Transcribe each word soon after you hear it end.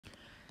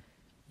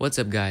What's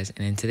up guys,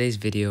 and in today's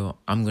video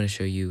I'm going to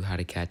show you how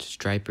to catch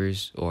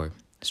stripers or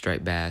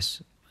striped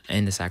bass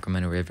in the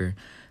Sacramento River.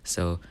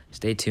 So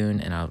stay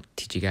tuned and I'll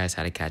teach you guys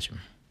how to catch them.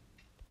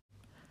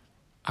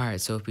 Alright,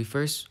 so if we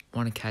first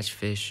want to catch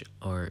fish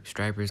or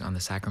stripers on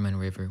the Sacramento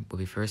River, what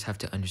we first have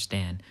to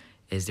understand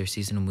is their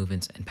seasonal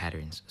movements and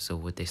patterns. So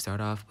what they start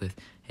off with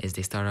is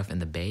they start off in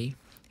the bay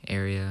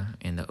area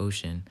in the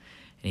ocean,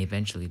 and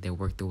eventually they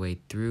work their way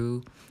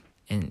through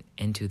and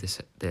into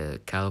the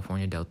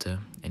California Delta,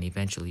 and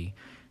eventually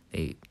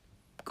they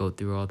go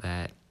through all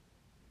that,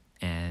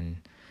 and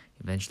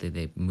eventually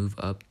they move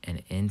up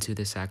and into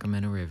the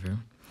Sacramento River,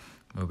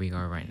 where we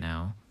are right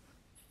now,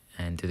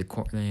 and to the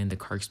Cortland, the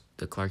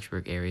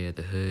Clarksburg area,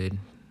 the Hood,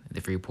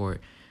 the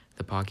Freeport,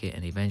 the Pocket,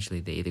 and eventually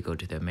they either go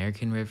to the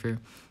American River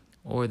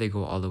or they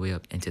go all the way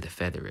up into the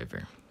Feather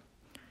River.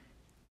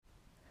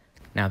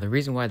 Now, the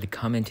reason why they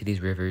come into these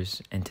rivers,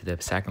 into the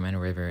Sacramento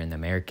River and the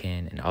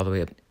American and all the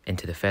way up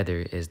into the Feather,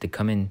 is they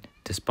come in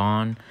to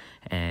spawn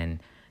and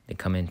they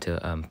come in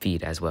to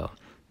feed as well.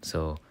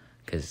 So,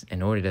 because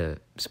in order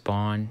to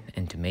spawn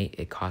and to mate,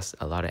 it costs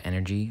a lot of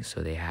energy,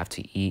 so they have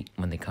to eat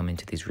when they come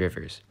into these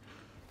rivers.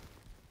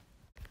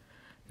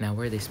 Now,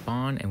 where they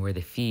spawn and where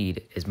they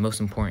feed is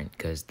most important,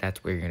 because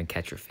that's where you're going to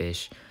catch your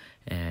fish,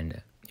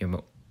 and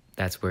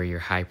that's where your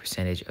high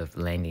percentage of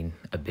landing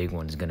a big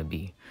one is going to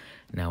be.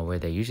 Now, where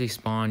they usually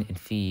spawn and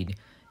feed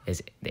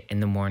is in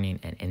the morning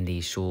and in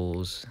these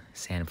shoals,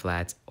 sand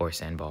flats, or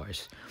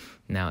sandbars.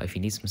 Now, if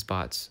you need some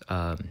spots,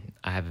 I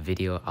have a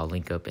video I'll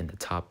link up in the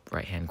top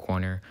right-hand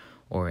corner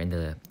or in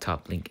the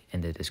top link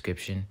in the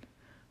description,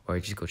 or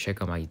just go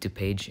check out my YouTube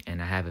page,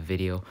 and I have a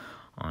video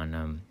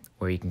on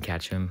where you can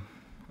catch them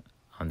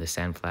on the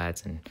sand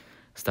flats and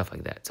stuff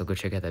like that. So go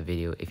check out that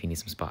video if you need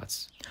some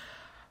spots.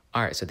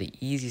 Alright, so the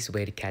easiest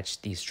way to catch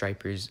these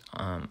stripers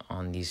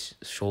on these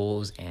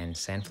shoals and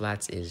sand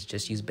flats is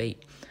just use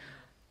bait.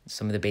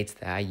 Some of the baits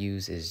that I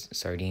use is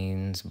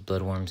sardines,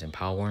 bloodworms, and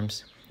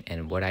powworms.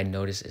 And what I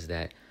notice is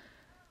that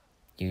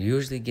you'll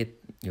usually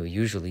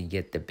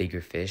get the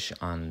bigger fish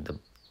on the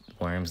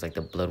worms, like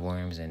the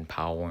bloodworms and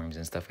powworms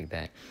and stuff like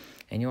that.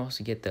 And you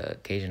also get the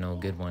occasional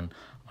good one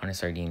on a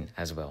sardine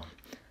as well.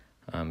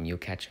 You'll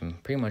catch them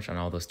pretty much on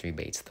all those three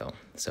baits though.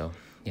 So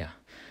yeah.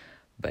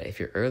 But if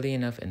you're early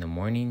enough in the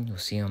morning, you'll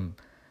see them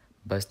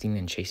busting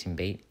and chasing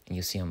bait, and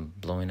you'll see them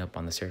blowing up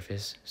on the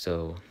surface.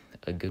 So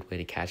a good way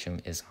to catch them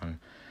is on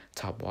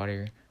top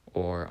water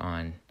or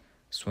on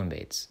swim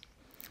baits.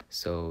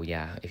 So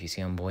yeah, if you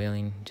see them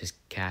boiling, just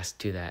cast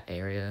to that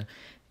area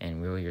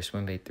and reel your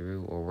swim bait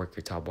through, or work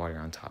your top water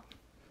on top.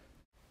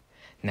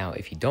 Now,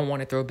 if you don't want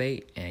to throw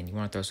bait and you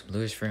want to throw some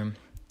lures for them,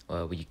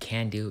 what you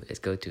can do is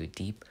go to a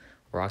deep,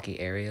 rocky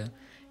area,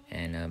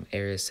 and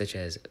areas such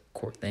as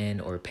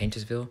Cortland or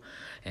Paintersville.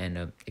 And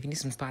if you need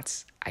some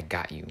spots, I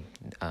got you.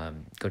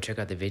 Go check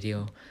out the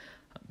video,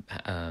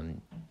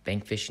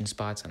 bank fishing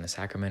spots on the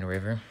Sacramento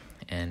River,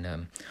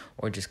 and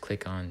or just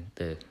click on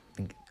the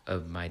link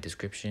of my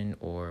description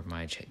or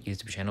my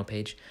YouTube channel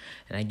page,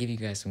 and I give you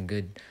guys some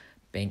good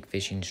bank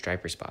fishing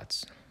striper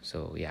spots.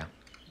 So yeah.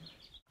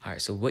 All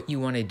right, so what you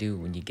want to do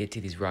when you get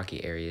to these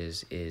rocky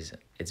areas is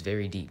it's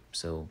very deep.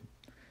 So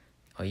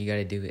all you got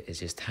to do is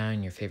just tie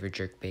on your favorite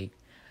jerk bait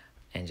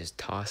and just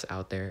toss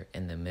out there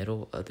in the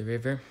middle of the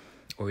river,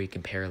 or you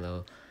can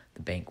parallel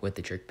the bank with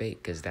the jerkbait,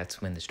 because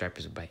that's when the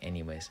stripers will bite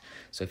anyways.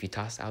 So if you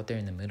toss out there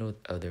in the middle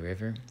of the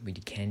river, what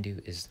you can do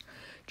is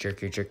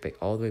jerk your jerkbait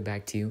all the way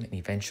back to you, and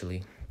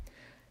eventually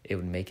it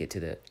would make it to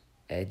the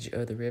edge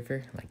of the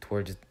river, like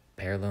towards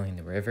paralleling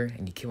the river,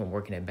 and you keep on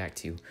working it back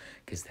to you,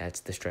 because that's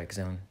the strike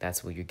zone.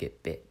 That's where you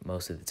get bit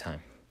most of the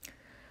time.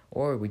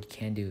 Or what you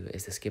can do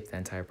is to skip the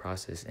entire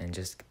process and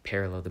just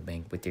parallel the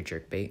bank with your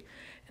jerkbait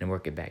and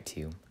work it back to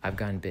you. I've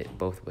gotten bit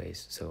both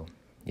ways, so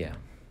yeah.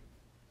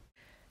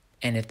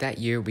 And if that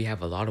year we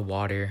have a lot of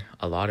water,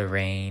 a lot of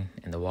rain,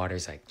 and the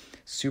water's like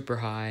super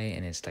high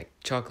and it's like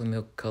chocolate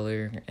milk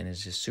color and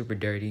it's just super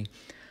dirty,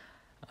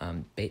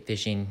 bait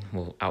fishing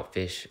will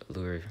outfish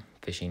lure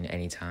fishing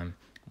anytime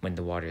when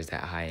the water is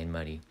that high and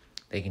muddy.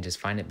 They can just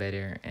find it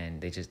better,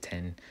 and they just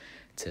tend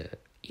to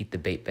eat the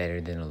bait better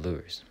than the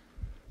lures.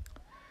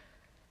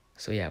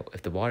 So yeah,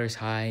 if the water's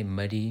high,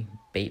 muddy,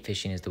 bait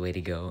fishing is the way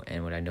to go.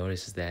 And what I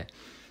noticed is that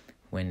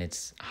when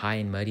it's high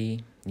and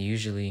muddy,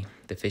 usually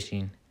the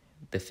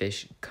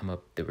fish come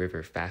up the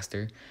river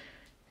faster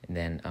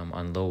than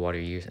on low water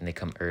years, and they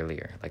come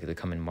earlier. Like they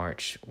come in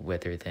March,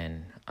 rather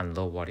than on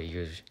low water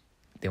years,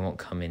 they won't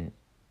come in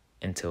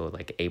until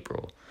like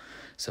April.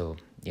 So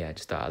yeah,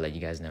 just thought I'd let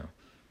you guys know.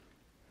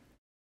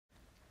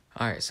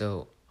 All right,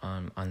 so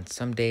on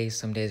some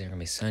days are gonna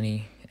be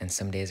sunny, and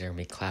some days are gonna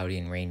be cloudy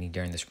and rainy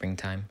during the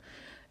springtime.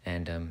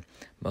 And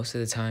most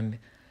of the time,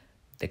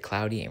 the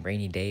cloudy and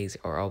rainy days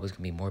are always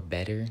gonna be more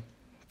better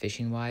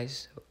fishing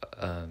wise.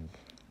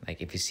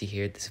 Like if you see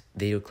here, this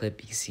video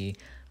clip, you see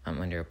I'm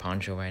under a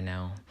poncho right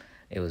now.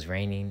 It was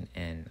raining,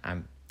 and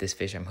this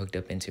fish I'm hooked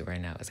up into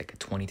right now is like a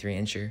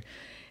 23-incher,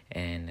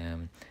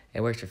 and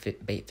it works for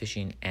bait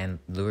fishing and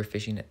lure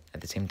fishing at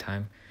the same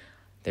time.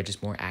 They're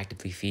just more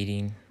actively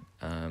feeding.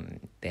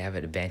 they have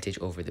an advantage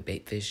over the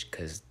bait fish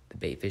because the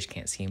bait fish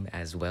can't see them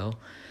as well.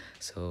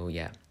 So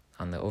yeah,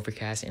 on the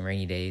overcast and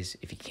rainy days,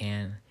 if you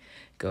can,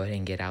 go ahead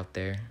and get out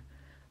there.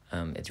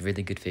 It's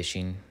really good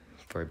fishing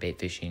for bait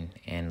fishing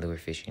and lure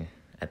fishing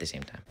at the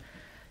same time.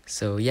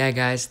 So yeah,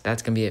 guys,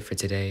 that's gonna be it for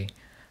today.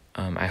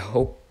 I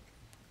hope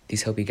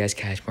these help you guys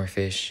catch more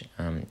fish.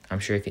 I'm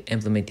sure if you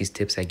implement these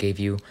tips I gave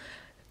you,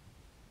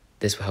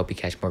 this will help you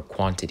catch more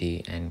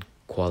quantity and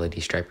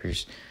quality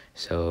stripers.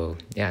 So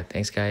yeah,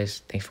 thanks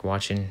guys. Thanks for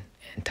watching,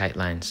 and tight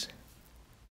lines.